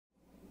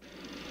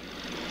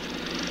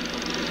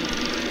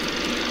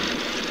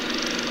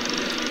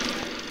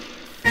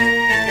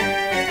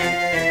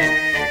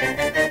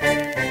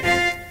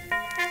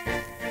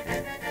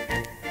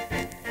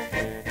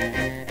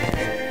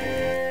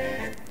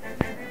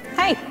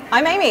Hey,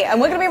 I'm Amy, and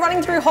we're going to be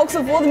running through Hogs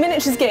of War, the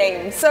miniatures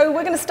game. So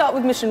we're going to start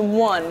with mission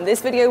 1. This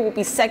video will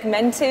be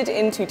segmented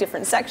into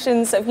different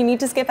sections, so if you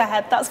need to skip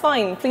ahead, that's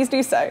fine, please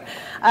do so.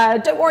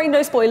 Don't worry,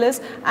 no spoilers,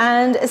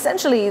 and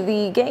essentially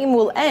the game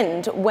will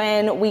end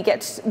when we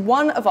get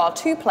one of our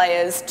 2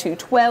 players to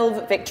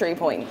 12 victory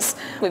points.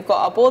 We've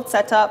got our board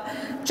set up,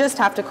 just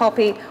have to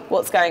copy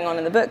what's going on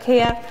in the book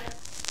here.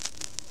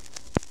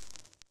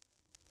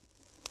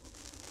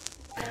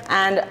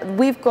 And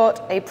we've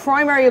got a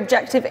primary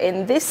objective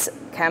in this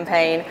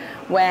campaign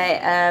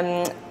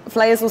where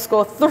players will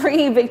score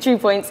 3 victory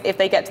points if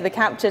they get to the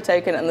capture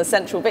token and the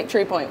central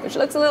victory point, which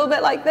looks a little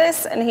bit like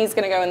this, and he's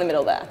going to go in the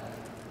middle there.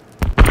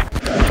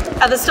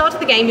 At the start of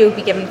the game, you'll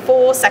be given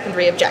 4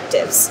 secondary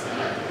objectives.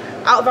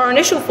 Out of our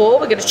initial 4,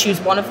 we're going to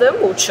choose one of them.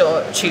 We'll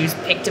choose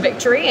Pig to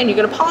Victory, and you're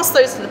going to pass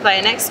those to the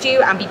player next to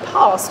you and be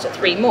passed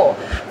 3 more.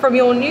 From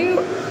your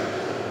new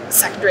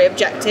secondary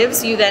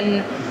objectives, you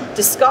then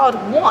discard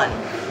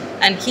 1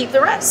 and keep the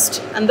rest.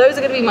 And those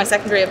are going to be my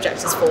secondary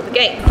objectives for the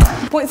game.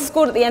 Points are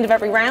scored at the end of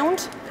every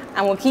round,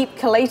 and we'll keep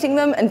collating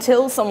them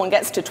until someone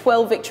gets to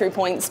 12 victory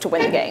points to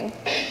win the game.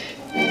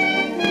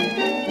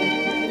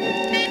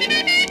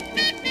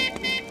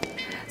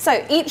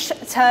 So each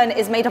turn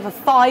is made up of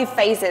 5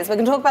 phases. We're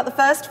going to talk about the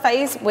first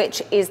phase,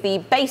 which is the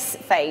base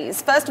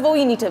phase. First of all,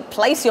 you need to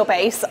place your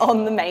base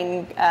on the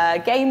main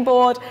game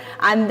board,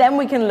 and then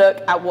we can look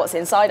at what's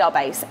inside our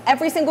base.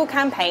 Every single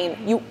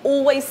campaign, you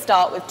always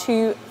start with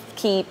 2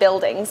 key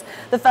buildings.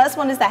 The first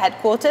one is the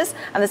headquarters,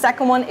 and the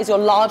second one is your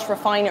large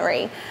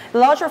refinery. The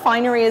large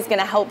refinery is going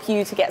to help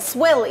you to get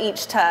swill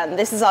each turn.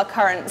 This is our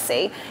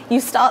currency.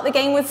 You start the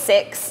game with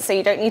 6, so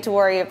you don't need to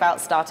worry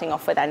about starting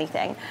off with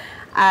anything.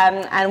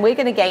 And we're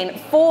going to gain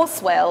 4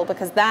 swill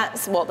because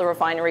that's what the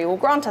refinery will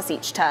grant us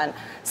each turn.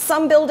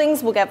 Some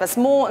buildings will give us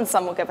more and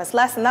some will give us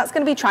less, and that's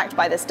going to be tracked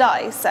by this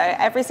die. So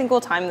every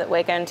single time that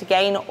we're going to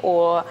gain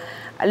or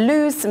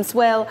lose some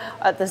swill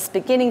at this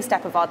beginning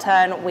step of our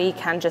turn, we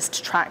can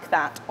just track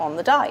that on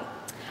the die.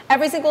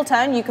 Every single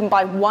turn you can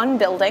buy 1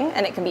 building,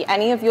 and it can be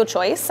any of your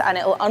choice, and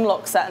it will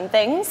unlock certain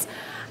things.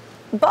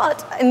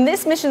 But in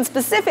this mission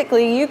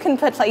specifically, you can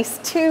place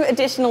 2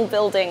 additional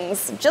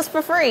buildings just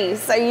for free,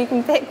 so you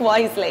can pick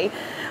wisely.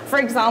 For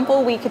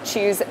example, we could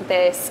choose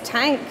this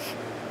tank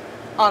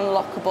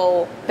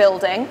unlockable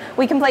building.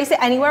 We can place it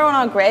anywhere on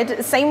our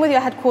grid. Same with your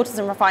headquarters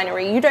and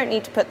refinery. You don't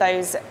need to put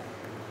those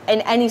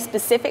in any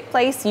specific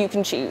place you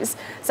can choose.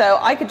 So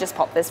I could just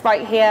pop this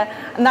right here,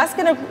 and that's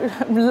going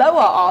to lower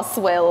our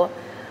swill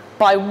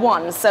by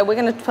 1. So we're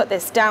going to put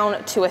this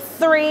down to a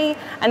 3,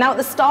 and now at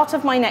the start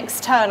of my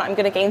next turn I'm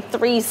going to gain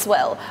 3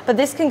 swill, but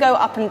this can go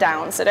up and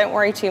down, so don't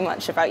worry too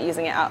much about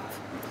using it up.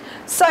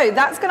 So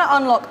that's going to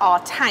unlock our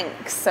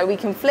tanks, so we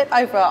can flip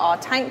over our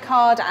tank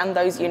card and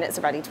those units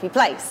are ready to be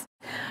placed.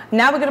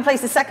 Now we're going to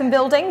place the second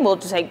building. We'll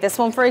take this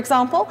one for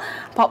example,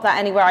 pop that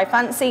anywhere I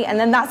fancy, and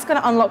then that's going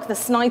to unlock the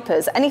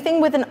snipers.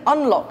 Anything with an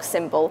unlock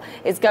symbol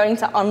is going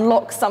to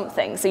unlock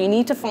something, so you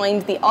need to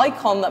find the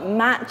icon that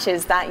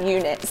matches that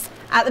unit.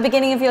 At the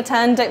beginning of your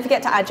turn, don't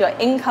forget to add your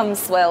income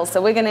swill,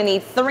 so we're going to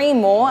need 3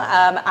 more,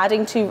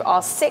 adding to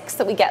our 6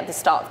 that we get at the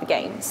start of the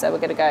game. So we're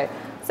going to go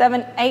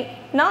 7, 8,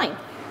 9.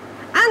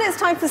 And it's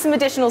time for some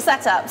additional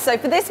setup. So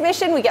for this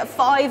mission, we get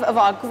 5 of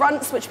our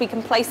grunts, which we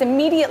can place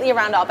immediately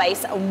around our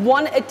base, and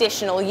 1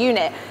 additional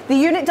unit. The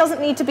unit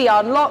doesn't need to be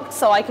unlocked,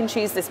 so I can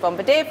choose this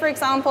bombardier, for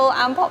example,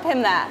 and pop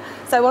him there.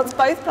 So once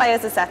both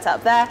players are set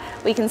up there,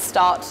 we can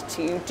start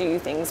to do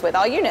things with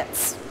our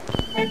units.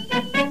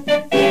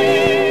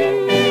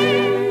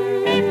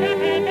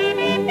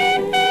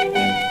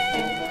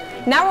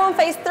 Now we're on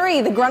phase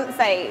 3, the grunt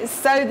phase.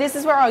 So this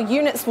is where our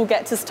units will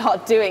get to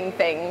start doing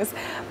things,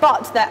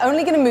 but they're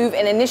only going to move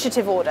in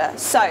initiative order.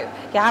 So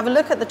you have a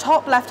look at the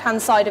top left-hand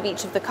side of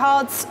each of the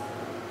cards,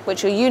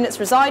 which your units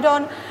reside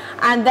on,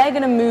 and they're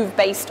going to move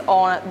based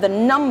on the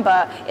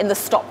number in the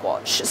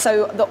stopwatch.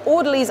 So the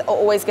orderlies are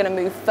always going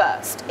to move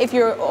first. If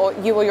you or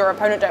your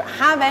opponent don't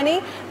have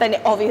any, then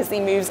it obviously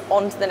moves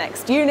on to the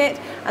next unit,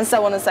 and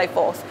so on and so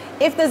forth.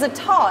 If there's a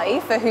tie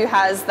for who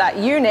has that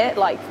unit,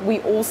 like we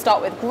all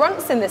start with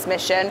grunts in this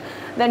mission,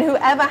 then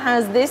whoever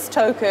has this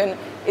token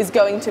is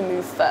going to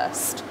move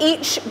first.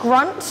 Each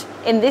grunt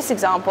in this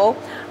example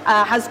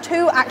has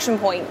 2 action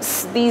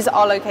points. These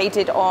are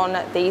located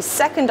on the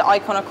second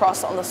icon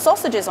across on the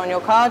sausages on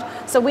your card,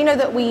 so we know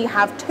that we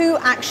have 2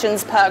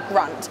 actions per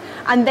grunt,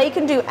 and they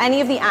can do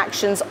any of the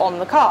actions on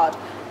the card.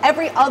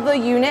 Every other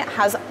unit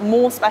has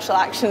more special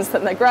actions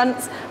than the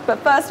grunts, but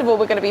first of all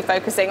we're going to be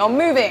focusing on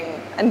moving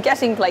and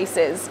getting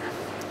places.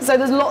 So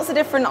there's lots of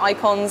different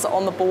icons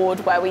on the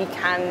board where we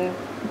can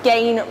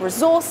gain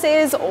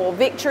resources or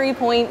victory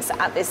points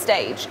at this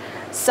stage.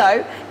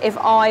 So if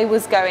I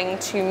was going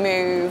to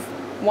move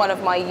one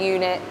of my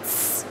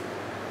units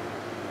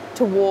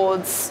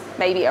towards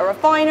maybe a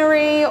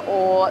refinery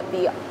or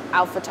the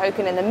alpha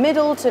token in the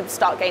middle to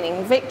start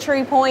gaining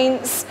victory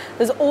points,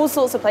 there's all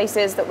sorts of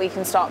places that we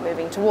can start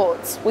moving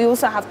towards. We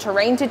also have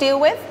terrain to deal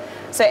with.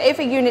 So if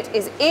a unit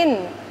is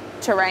in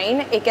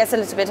terrain, it gets a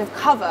little bit of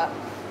cover.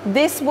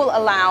 This will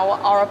allow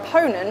our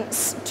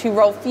opponents to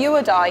roll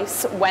fewer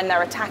dice when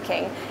they're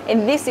attacking.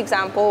 In this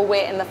example,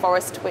 we're in the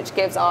forest, which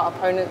gives our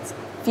opponents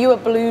fewer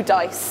blue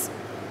dice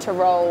to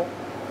roll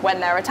when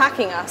they're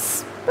attacking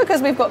us,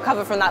 because we've got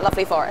cover from that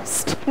lovely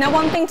forest. Now,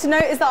 one thing to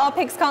note is that our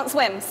pigs can't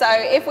swim, so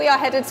if we are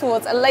headed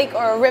towards a lake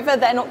or a river,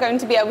 they're not going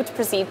to be able to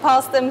proceed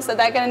past them, so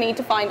they're going to need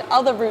to find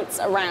other routes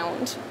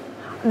around.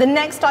 The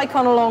next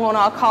icon along on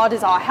our card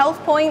is our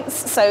health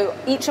points, so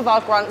each of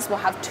our grunts will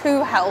have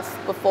 2 health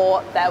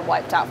before they're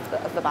wiped out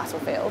of the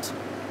battlefield.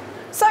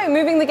 So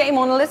moving the game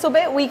on a little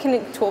bit, we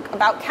can talk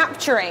about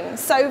capturing.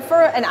 So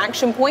for an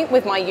action point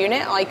with my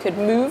unit, I could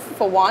move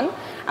for 1,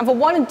 and for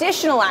 1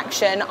 additional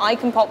action, I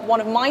can pop 1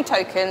 of my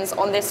tokens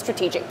on this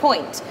strategic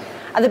point.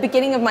 At the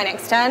beginning of my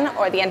next turn,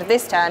 or at the end of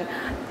this turn,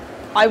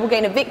 I will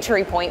gain a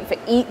victory point for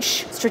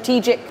each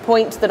strategic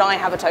point that I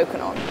have a token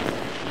on.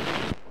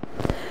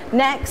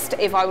 Next,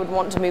 if I would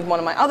want to move 1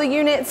 of my other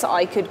units,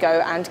 I could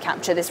go and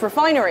capture this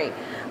refinery.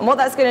 And what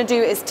that's going to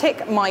do is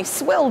tick my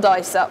swill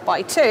dice up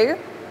by 2.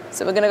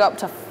 So we're going to go up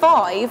to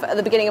 5. At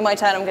the beginning of my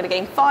turn, I'm going to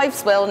gain 5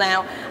 swill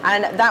now,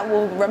 and that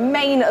will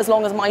remain as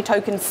long as my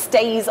token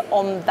stays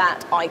on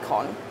that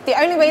icon. The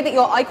only way that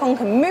your icon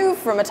can move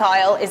from a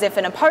tile is if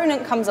an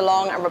opponent comes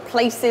along and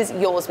replaces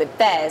yours with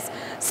theirs.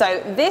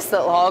 So this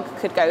little hog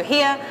could go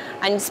here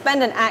and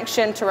spend an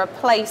action to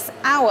replace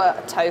our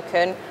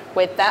token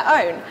with their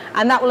own,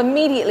 and that will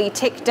immediately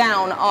tick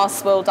down our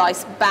swill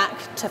dice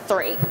back to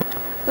 3.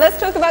 Let's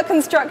talk about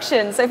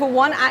construction. So for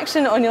 1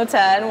 action on your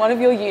turn, 1 of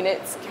your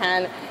units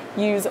can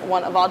use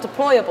 1 of our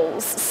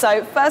deployables.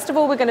 So first of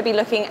all, we're going to be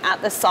looking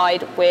at the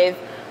side with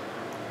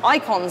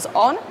icons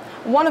on.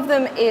 One of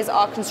them is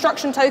our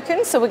construction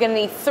token, so we're going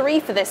to need 3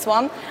 for this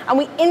one, and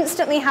we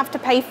instantly have to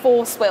pay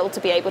 4 swill to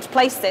be able to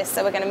place this.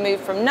 So we're going to move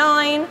from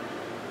 9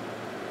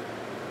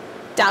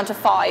 down to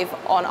 5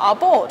 on our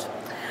board.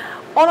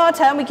 On our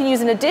turn, we can use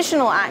an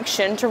additional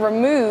action to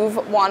remove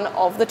 1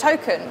 of the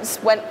tokens.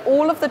 When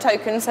all of the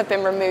tokens have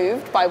been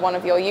removed by 1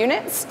 of your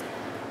units,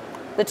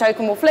 the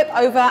token will flip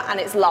over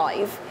and it's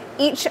live.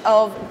 Each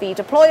of the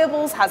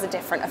deployables has a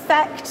different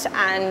effect,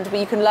 and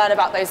you can learn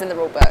about those in the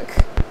rulebook.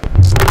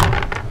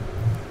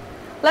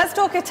 Let's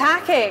talk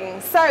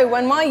attacking. So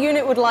when my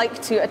unit would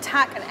like to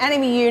attack an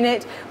enemy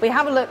unit, we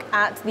have a look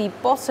at the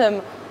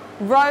bottom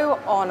row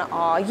on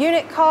our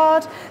unit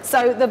card.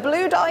 So the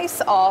blue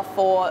dice are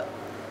for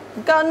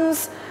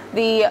guns,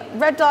 the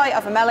red die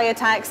are for melee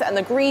attacks, and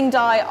the green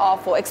die are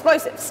for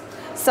explosives.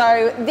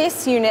 So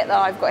this unit that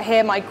I've got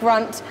here, my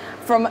grunt,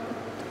 from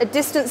a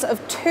distance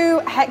of 2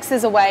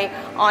 hexes away,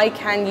 I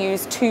can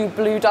use 2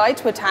 blue die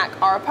to attack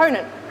our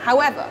opponent.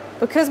 However,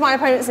 because my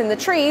opponent's in the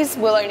trees,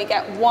 we'll only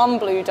get 1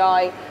 blue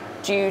die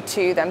due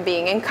to them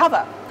being in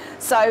cover.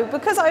 So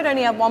because I'd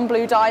only have 1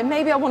 blue die,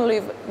 maybe I want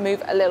to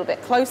move a little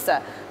bit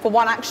closer. For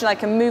 1 action, I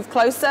can move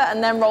closer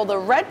and then roll the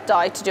red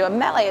die to do a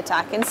melee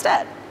attack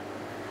instead.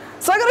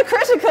 So I got a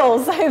critical,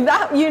 so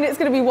that unit's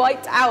going to be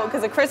wiped out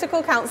because a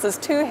critical counts as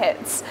 2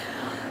 hits.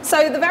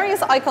 So the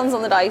various icons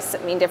on the dice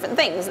mean different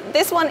things.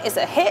 This one is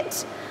a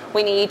hit.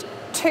 We need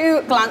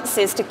 2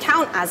 glances to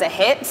count as a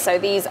hit, so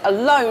these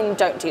alone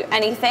don't do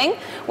anything.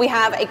 We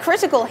have a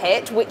critical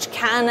hit, which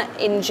can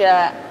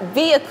injure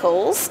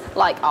vehicles,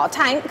 like our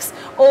tanks,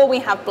 or we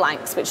have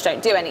blanks, which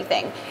don't do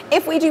anything.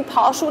 If we do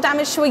partial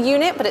damage to a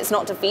unit, but it's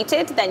not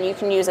defeated, then you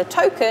can use a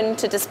token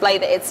to display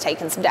that it's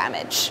taken some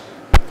damage.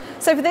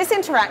 So for this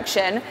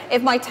interaction,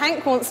 if my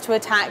tank wants to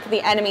attack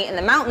the enemy in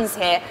the mountains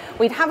here,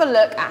 we'd have a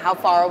look at how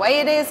far away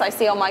it is. I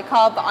see on my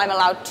card that I'm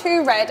allowed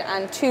 2 red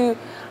and 2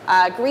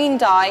 green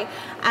die,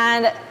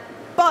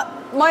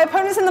 but my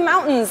opponent's in the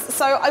mountains,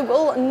 so I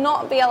will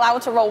not be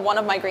allowed to roll 1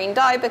 of my green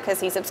die because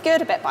he's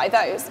obscured a bit by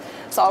those.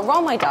 So I'll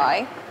roll my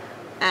die,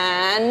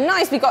 and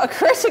nice, we got a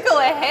critical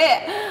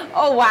hit.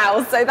 Oh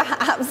wow, so that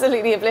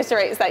absolutely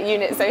obliterates that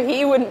unit, so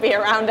he wouldn't be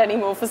around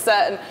anymore for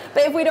certain.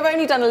 But if we'd have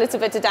only done a little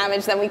bit of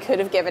damage, then we could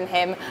have given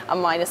him a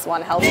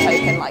 -1 health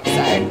token like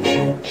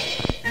so.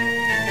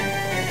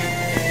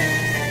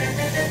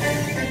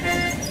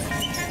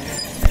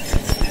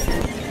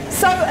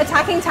 So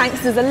attacking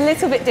tanks is a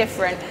little bit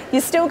different.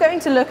 You're still going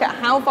to look at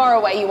how far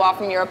away you are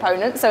from your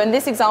opponent. So in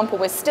this example,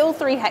 we're still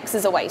 3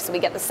 hexes away, so we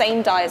get the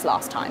same die as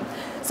last time.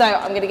 So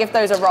I'm going to give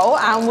those a roll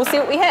and we'll see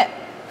what we hit.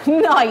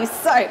 Nice.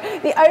 So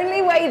the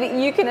only way that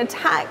you can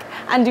attack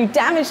and do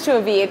damage to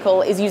a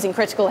vehicle is using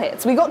critical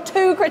hits. We got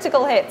 2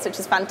 critical hits, which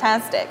is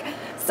fantastic.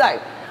 So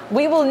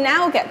we will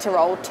now get to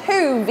roll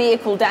 2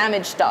 vehicle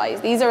damage dice.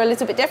 These are a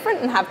little bit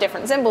different and have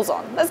different symbols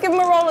on. Let's give them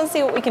a roll and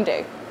see what we can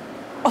do.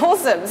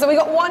 Awesome, so we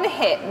got 1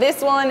 hit.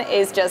 This one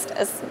is just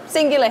a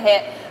singular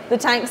hit. The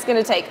tank's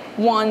gonna take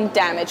 1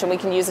 damage and we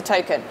can use a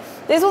token.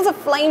 This one's a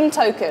flame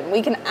token.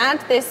 We can add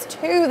this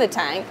to the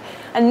tank,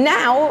 and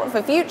now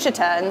for future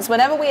turns,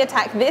 whenever we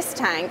attack this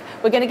tank,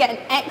 we're gonna get an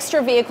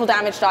extra vehicle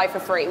damage die for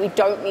free. We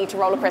don't need to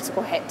roll a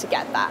critical hit to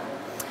get that.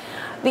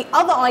 The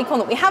other icon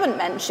that we haven't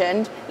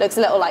mentioned looks a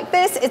little like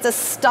this. It's a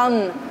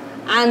stun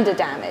and a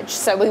damage.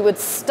 So we would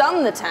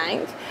stun the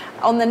tank.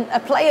 On a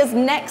player's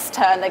next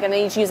turn, they're going to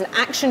need to use an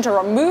action to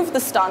remove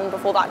the stun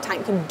before that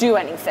tank can do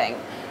anything.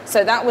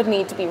 So that would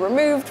need to be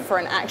removed for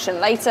an action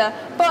later,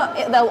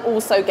 but they'll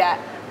also get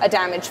a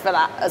damage for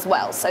that as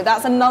well. So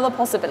that's another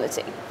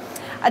possibility.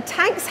 A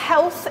tank's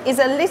health is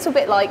a little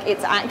bit like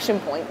its action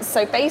points.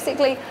 So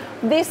basically,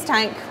 this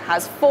tank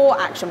has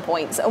 4 action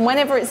points, and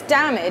whenever it's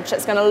damaged,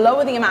 it's going to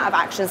lower the amount of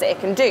actions that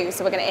it can do.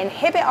 So we're going to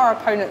inhibit our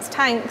opponent's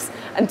tanks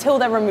until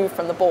they're removed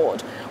from the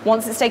board.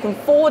 Once it's taken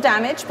 4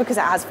 damage, because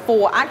it has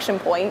 4 action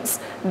points,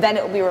 then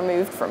it will be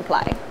removed from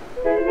play.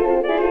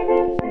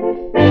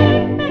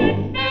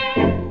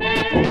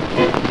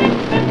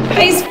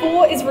 Phase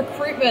 4 is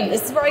recruitment.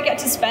 This is where I get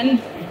to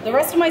spend the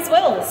rest of my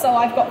swills. So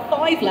I've got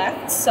 5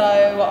 left, so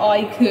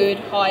I could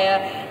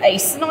hire a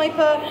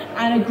sniper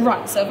and a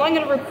grunt. So if I'm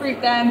going to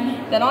recruit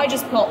them, then I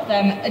just plot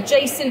them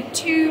adjacent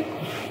to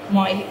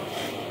my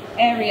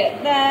area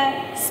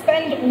there,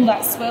 spend all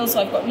that swill,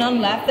 so I've got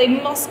none left. They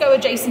must go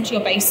adjacent to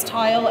your base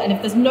tile, and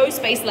if there's no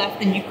space left,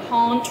 then you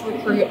can't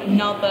recruit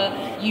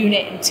another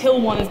unit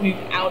until one is moved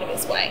out of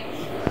its way.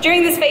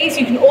 During this phase,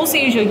 you can also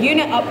use your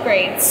unit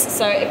upgrades.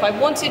 So if I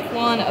wanted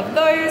one of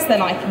those,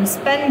 then I can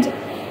spend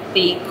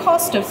the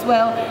cost of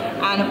swill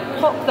and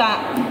pop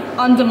that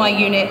under my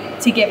unit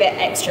to give it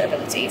extra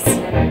abilities.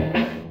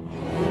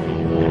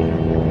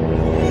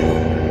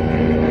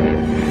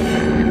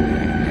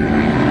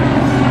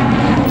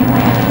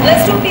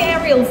 Let's talk the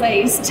aerial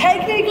phase.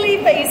 Technically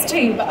phase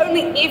 2, but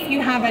only if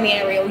you have any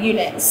aerial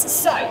units.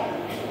 So,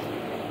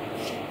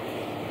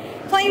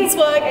 planes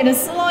work in a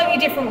slightly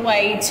different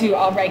way to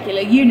our regular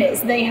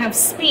units. They have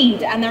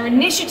speed, and their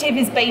initiative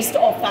is based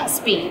off that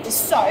speed.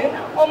 So,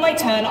 on my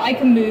turn, I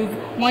can move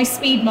my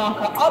speed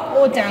marker up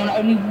or down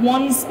only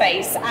 1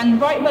 space,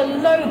 and right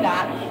below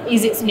that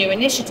is its new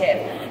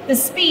initiative. The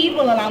speed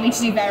will allow me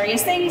to do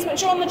various things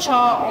which are on the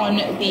chart on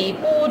the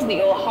board that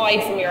you'll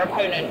hide from your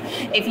opponent.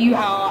 If you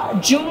are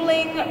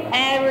dueling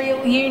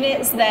aerial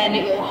units, then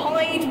you'll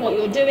hide what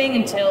you're doing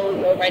until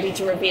you're ready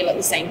to reveal at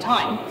the same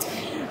time.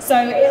 So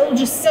it'll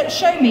just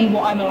show me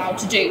what I'm allowed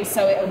to do.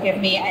 So it'll give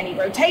me any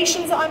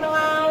rotations that I'm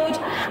allowed,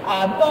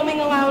 bombing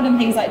allowed, and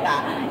things like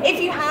that.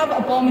 If you have a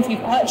bomb, if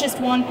you've purchased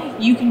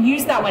one, you can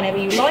use that whenever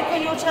you like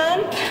on your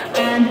turn,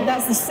 and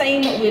that's the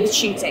same with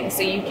shooting.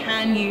 So you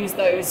can use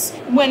those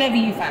whenever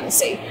you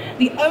fancy.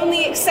 The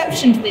only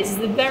exception to this is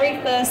the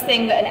very first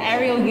thing that an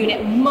aerial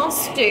unit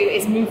must do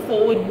is move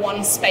forward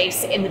 1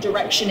 space in the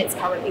direction it's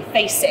currently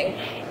facing.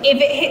 If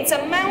it hits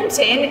a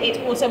mountain, it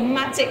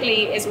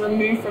automatically is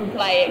removed from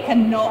play. It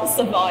cannot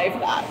survive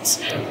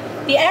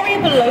that. The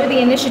area below the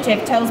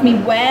initiative tells me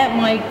where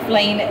my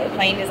plane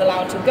is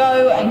allowed to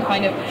go and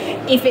kind of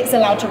if it's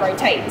allowed to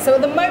rotate. So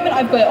at the moment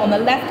I've got it on the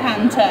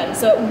left-hand turn.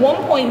 So at one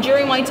point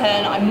during my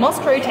turn, I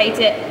must rotate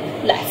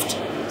it left.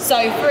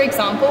 So for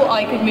example,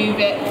 I could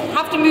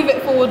have to move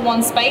it forward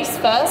 1 space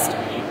first,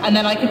 and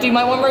then I could do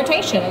my 1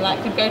 rotation, and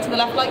that could go to the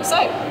left like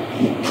so.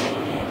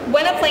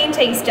 When a plane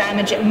takes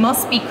damage, it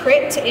must be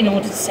crit in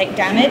order to take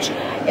damage.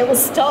 It will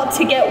start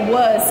to get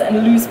worse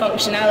and lose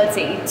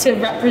functionality. To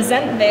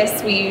represent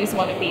this, we use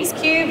one of these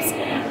cubes,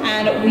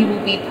 and we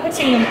will be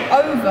putting them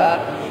over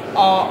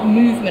our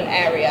movement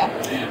area.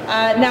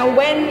 Now,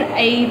 when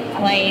a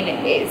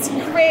plane is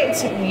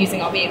crit,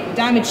 using our vehicle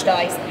damage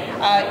dice,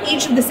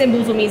 each of the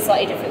symbols will mean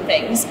slightly different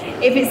things.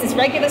 If it's this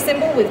regular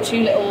symbol with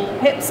 2 little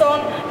pips on,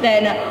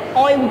 then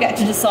I will get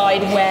to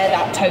decide where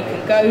that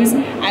token goes,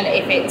 and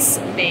if it's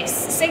this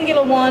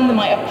singular one, then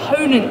my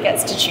opponent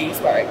gets to choose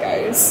where it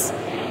goes.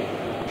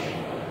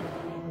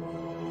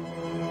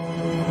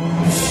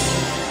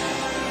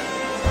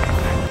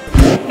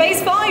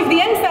 Phase 5,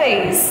 the end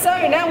phase. So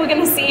now we're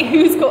going to see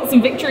who's got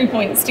some victory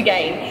points to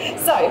gain.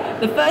 So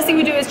the first thing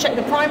we do is check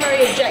the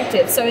primary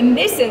objective. So in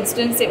this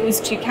instance, it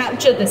was to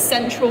capture the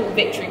central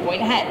victory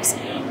point hex.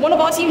 One of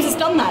our teams has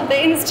done that.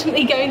 They're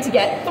instantly going to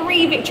get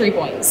 3 victory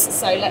points.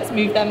 So let's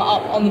move them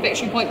up on the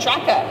victory point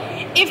tracker.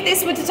 If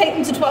this were to take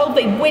them to 12,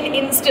 they'd win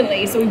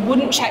instantly, so we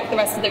wouldn't check the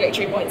rest of the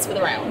victory points for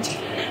the round.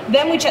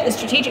 Then we check the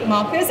strategic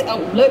markers. Oh,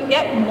 look,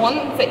 yep,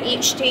 1 for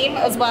each team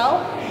as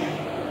well.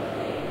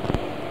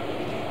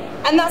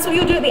 And that's what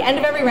you'll do at the end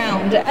of every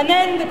round. And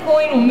then the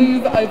coin will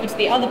move over to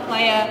the other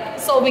player,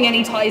 solving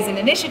any ties in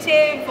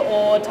initiative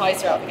or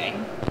ties throughout the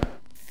game.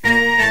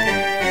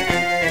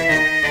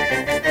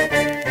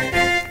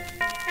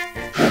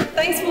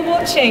 Thanks for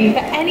watching. For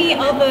any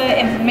other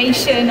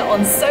information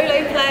on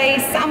solo play,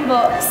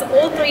 sandbox,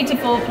 or 3 to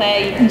 4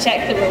 player, you can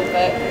check the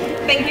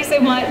rulebook. Thank you so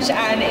much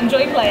and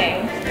enjoy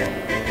playing.